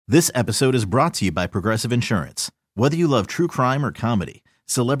This episode is brought to you by Progressive Insurance. Whether you love true crime or comedy,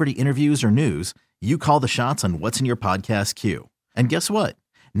 celebrity interviews or news, you call the shots on what's in your podcast queue. And guess what?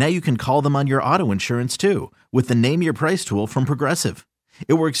 Now you can call them on your auto insurance too with the Name Your Price tool from Progressive.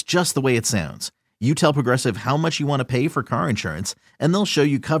 It works just the way it sounds. You tell Progressive how much you want to pay for car insurance, and they'll show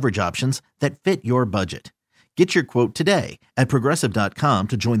you coverage options that fit your budget. Get your quote today at Progressive.com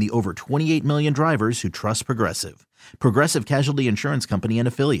to join the over 28 million drivers who trust Progressive. Progressive Casualty Insurance Company and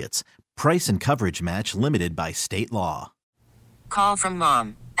Affiliates. Price and coverage match limited by state law. Call from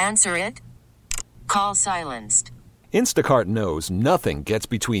mom. Answer it. Call silenced. Instacart knows nothing gets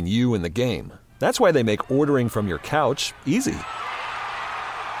between you and the game. That's why they make ordering from your couch easy.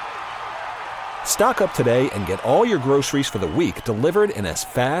 Stock up today and get all your groceries for the week delivered in as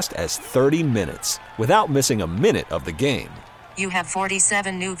fast as 30 minutes without missing a minute of the game. You have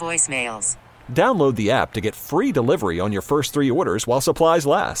 47 new voicemails. Download the app to get free delivery on your first 3 orders while supplies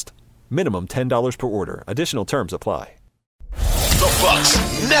last. Minimum $10 per order. Additional terms apply. The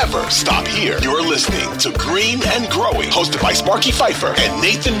Bucks never stop here. You're listening to Green and Growing, hosted by Sparky Pfeiffer and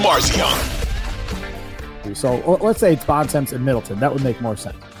Nathan Marzion. So let's say it's Bontemps and Middleton. That would make more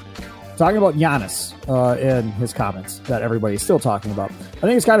sense. Talking about Giannis in his comments that everybody's still talking about. I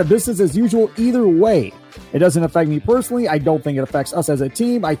think it's kind of business as usual either way. It doesn't affect me personally. I don't think it affects us as a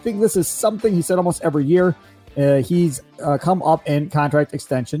team. I think this is something he said almost every year. He's come up in contract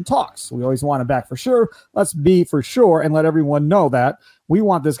extension talks. We always want him back for sure. Let's be for sure and let everyone know that we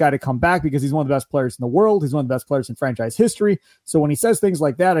want this guy to come back because he's one of the best players in the world. He's one of the best players in franchise history. So when he says things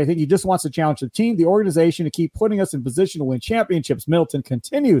like that, I think he just wants to challenge the team, the organization, to keep putting us in position to win championships. Middleton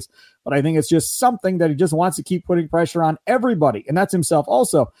continues, but I think it's just something that he just wants to keep putting pressure on everybody, and that's himself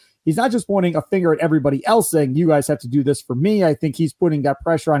also. He's not just pointing a finger at everybody else saying, you guys have to do this for me. I think he's putting that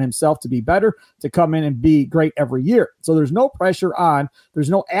pressure on himself to be better, to come in and be great every year. So there's no pressure on,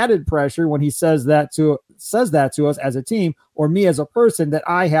 there's no added pressure when he says that to us as a team or me as a person that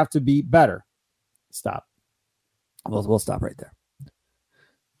I have to be better. Stop. We'll stop right there.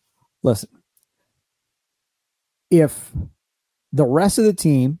 Listen, if the rest of the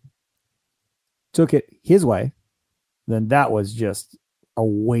team took it his way, then that was just a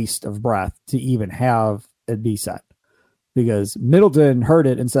waste of breath to even have it be said, because Middleton heard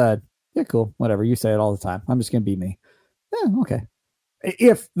it and said, yeah, cool, whatever, you say it all the time, I'm just gonna be me. Yeah, okay.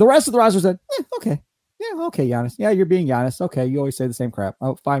 If the rest of the roster said, okay, yeah, okay, Giannis, yeah, you're being Giannis, okay, you always say the same crap,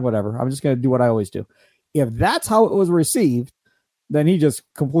 oh fine, whatever, I'm just gonna do what I always do. If that's how it was received, then he just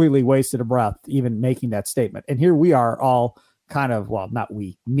completely wasted a breath even making that statement. And here we are all kind of, well, not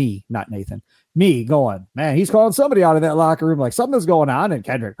we, me, not Nathan, me going, man, he's calling somebody out of that locker room, like something's going on. And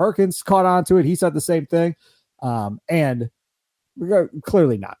Kendrick Perkins caught on to it. He said the same thing. And we're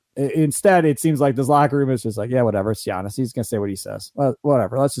clearly not. Instead, it seems like this locker room is just like, yeah, whatever, it's Giannis. He's going to say what he says. Well,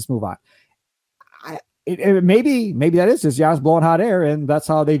 whatever. Let's just move on. Maybe that is just Giannis blowing hot air, and that's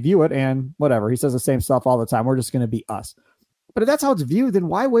how they view it. And whatever. He says the same stuff all the time. We're just going to be us. But if that's how it's viewed, then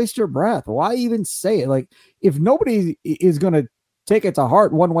why waste your breath? Why even say it? Like, if nobody is going to take it to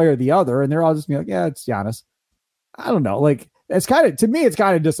heart one way or the other, and they're all just be like, yeah, it's Giannis. I don't know. Like, it's kind of, to me, it's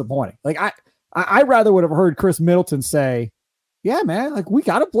kind of disappointing. Like, I rather would have heard Khris Middleton say, yeah, man, like, we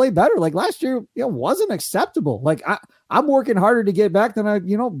got to play better. Like, last year, wasn't acceptable. Like, I'm working harder to get back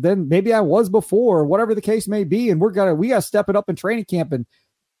than maybe I was before, or whatever the case may be. And we got to step it up in training camp. And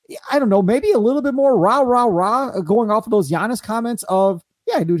I don't know, maybe a little bit more rah, going off of those Giannis comments of,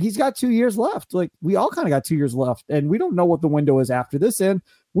 yeah, dude, he's got 2 years left. Like, we all kind of got 2 years left, and we don't know what the window is after this. And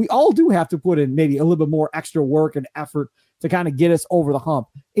we all do have to put in maybe a little bit more extra work and effort to kind of get us over the hump.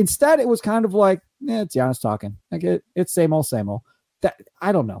 Instead, it was kind of like, it's Giannis talking. Like, it's same old. That,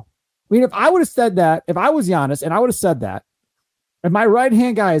 I don't know. I mean, if I would have said that, if I was Giannis and I would have said that, and my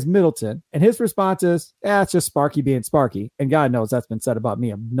right-hand guy is Middleton, and his response is, it's just Sparky being Sparky. And God knows that's been said about me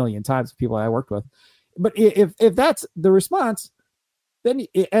a million times with people I worked with. But if that's the response, then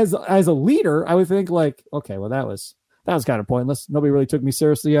as a leader, I would think like, okay, well, that was kind of pointless. Nobody really took me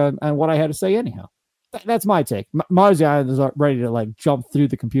seriously on what I had to say anyhow. That's my take. Marzion is ready to like jump through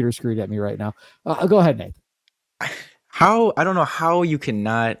the computer screen at me right now. Go ahead, Nathan. I don't know how you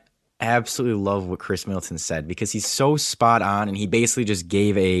cannot absolutely love what Khris Middleton said, because he's so spot on, and he basically just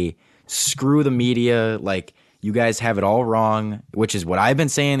gave a screw the media, like, you guys have it all wrong, which is what I've been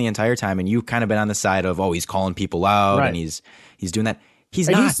saying the entire time, and you've kind of been on the side of, he's calling people out, right, and he's doing that. He's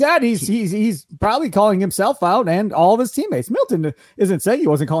not. He said he's probably calling himself out and all of his teammates. Middleton isn't saying he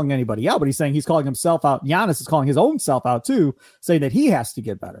wasn't calling anybody out, but he's saying he's calling himself out. Giannis is calling his own self out too, saying that he has to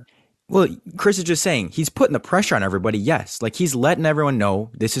get better. Well, Khris is just saying he's putting the pressure on everybody. Yes. Like he's letting everyone know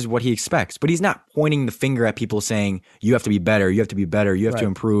this is what he expects, but he's not pointing the finger at people saying you have to be better. You have to be better. You have to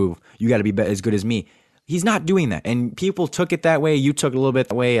improve. You got to be as good as me. He's not doing that. And people took it that way. You took it a little bit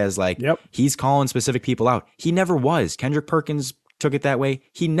that way as like, he's calling specific people out. He never was. Kendrick Perkins took it that way.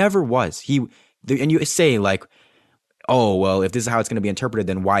 He never was. And you say like, oh, well, if this is how it's going to be interpreted,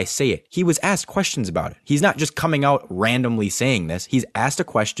 then why say it? He was asked questions about it. He's not just coming out randomly saying this. He's asked a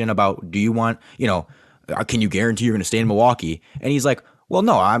question about, do you want, can you guarantee you're going to stay in Milwaukee? And he's like, well,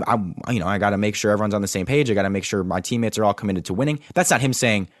 no, I got to make sure everyone's on the same page. I got to make sure my teammates are all committed to winning. That's not him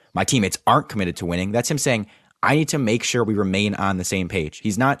saying my teammates aren't committed to winning. That's him saying, I need to make sure we remain on the same page.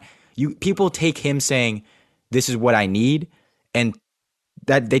 He's not, people take him saying, this is what I need. And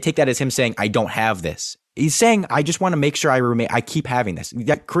that they take that as him saying, I don't have this. He's saying, I just want to make sure I keep having this.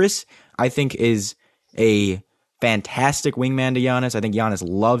 That Khris, I think, is a fantastic wingman to Giannis. I think Giannis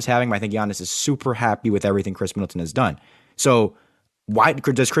loves having him. I think Giannis is super happy with everything Khris Middleton has done. So why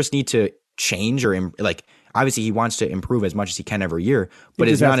does Khris need to change or obviously he wants to improve as much as he can every year, but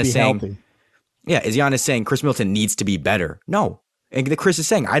is Giannis saying, is Giannis saying Khris Middleton needs to be better? No. And Khris is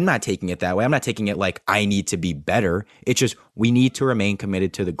saying, I'm not taking it that way. I'm not taking it like I need to be better. It's just we need to remain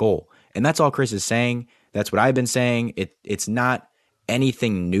committed to the goal. And that's all Khris is saying. That's what I've been saying. It's not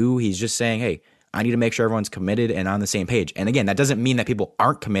anything new. He's just saying, hey, I need to make sure everyone's committed and on the same page. And again, that doesn't mean that people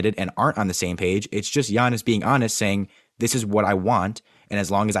aren't committed and aren't on the same page. It's just Giannis being honest, saying, this is what I want. And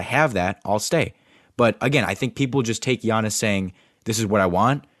as long as I have that, I'll stay. But again, I think people just take Giannis saying, this is what I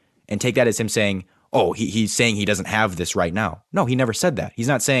want, and take that as him saying, oh, he's saying he doesn't have this right now. No, he never said that. He's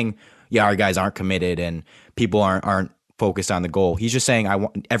not saying, yeah, our guys aren't committed and people aren't focused on the goal. He's just saying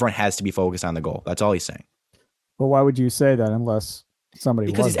everyone has to be focused on the goal. That's all he's saying. Well, why would you say that unless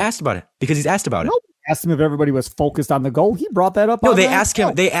somebody he's asked about it. Because he's asked about it. Nobody asked him if everybody was focused on the goal. He brought that up. No, they asked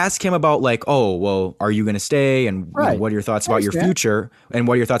him. They asked him about like, oh, well, are you going to stay? And what are your thoughts about your future? And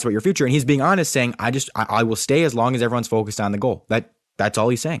what are your thoughts about your future? And he's being honest, saying, I will stay as long as everyone's focused on the goal. That's all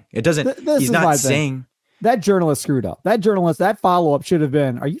he's saying. It doesn't. He's not saying. That journalist screwed up. That follow-up should have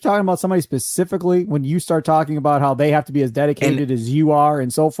been, are you talking about somebody specifically when you start talking about how they have to be as dedicated as you are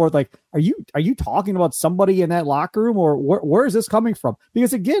and so forth? Like, are you talking about somebody in that locker room, or where is this coming from?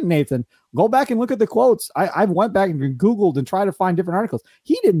 Because again, Nathan, go back and look at the quotes. I went back and Googled and tried to find different articles.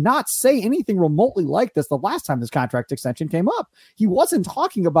 He did not say anything remotely like this the last time this contract extension came up. He wasn't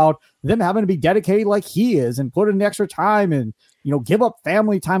talking about them having to be dedicated like he is and put in extra time and, give up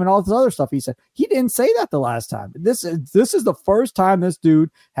family time and all this other stuff. He said he didn't say that the last time. This is the first time this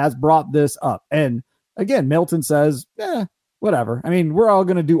dude has brought this up. And again, Middleton says, whatever. I mean, we're all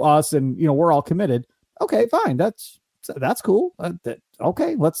going to do us and, we're all committed. Okay, fine. That's cool.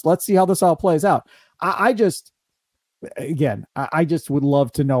 Okay. Let's see how this all plays out. I just would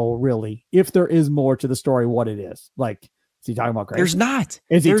love to know really if there is more to the story, what it is. Like, is he talking about Grayson? There's not.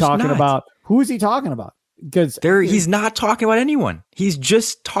 Is he talking about, who is he talking about? Because he's not talking about anyone. He's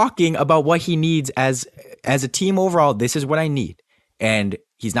just talking about what he needs as a team overall. This is what I need. And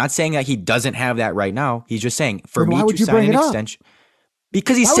he's not saying that he doesn't have that right now. He's just saying for me to sign an extension.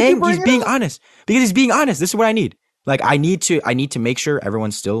 Because he's saying he's being honest. Because he's being honest. This is what I need. Like I need to make sure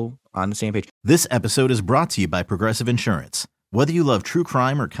everyone's still on the same page. This episode is brought to you by Progressive Insurance. Whether you love true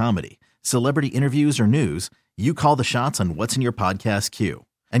crime or comedy, celebrity interviews or news, you call the shots on what's in your podcast queue.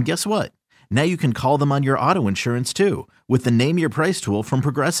 And guess what? Now you can call them on your auto insurance too with the Name Your Price tool from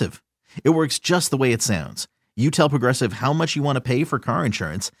Progressive. It works just the way it sounds. You tell Progressive how much you want to pay for car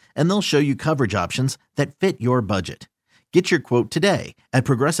insurance, and they'll show you coverage options that fit your budget. Get your quote today at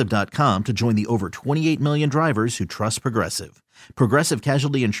Progressive.com to join the over 28 million drivers who trust Progressive. Progressive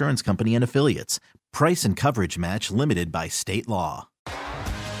Casualty Insurance Company and Affiliates. Price and coverage match limited by state law.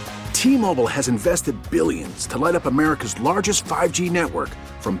 T-Mobile has invested billions to light up America's largest 5G network,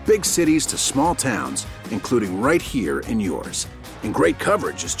 from big cities to small towns, including right here in yours. And great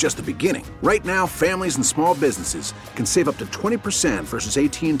coverage is just the beginning. Right now, families and small businesses can save up to 20% versus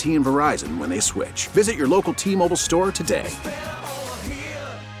AT&T and Verizon when they switch. Visit your local T-Mobile store today.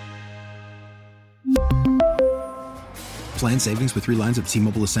 Plan savings with 3 lines of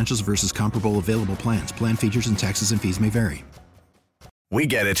T-Mobile Essentials versus comparable available plans. Plan features and taxes and fees may vary. We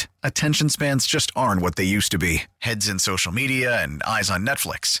get it. Attention spans just aren't what they used to be. Heads in social media and eyes on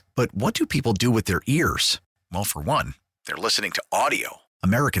Netflix. But what do people do with their ears? Well, for one, they're listening to audio.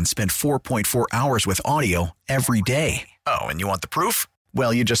 Americans spend 4.4 hours with audio every day. Oh, and you want the proof?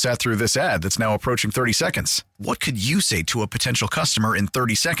 Well, you just sat through this ad that's now approaching 30 seconds. What could you say to a potential customer in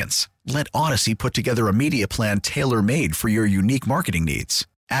 30 seconds? Let Odyssey put together a media plan tailor-made for your unique marketing needs.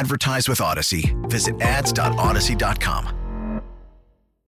 Advertise with Odyssey. Visit ads.odyssey.com.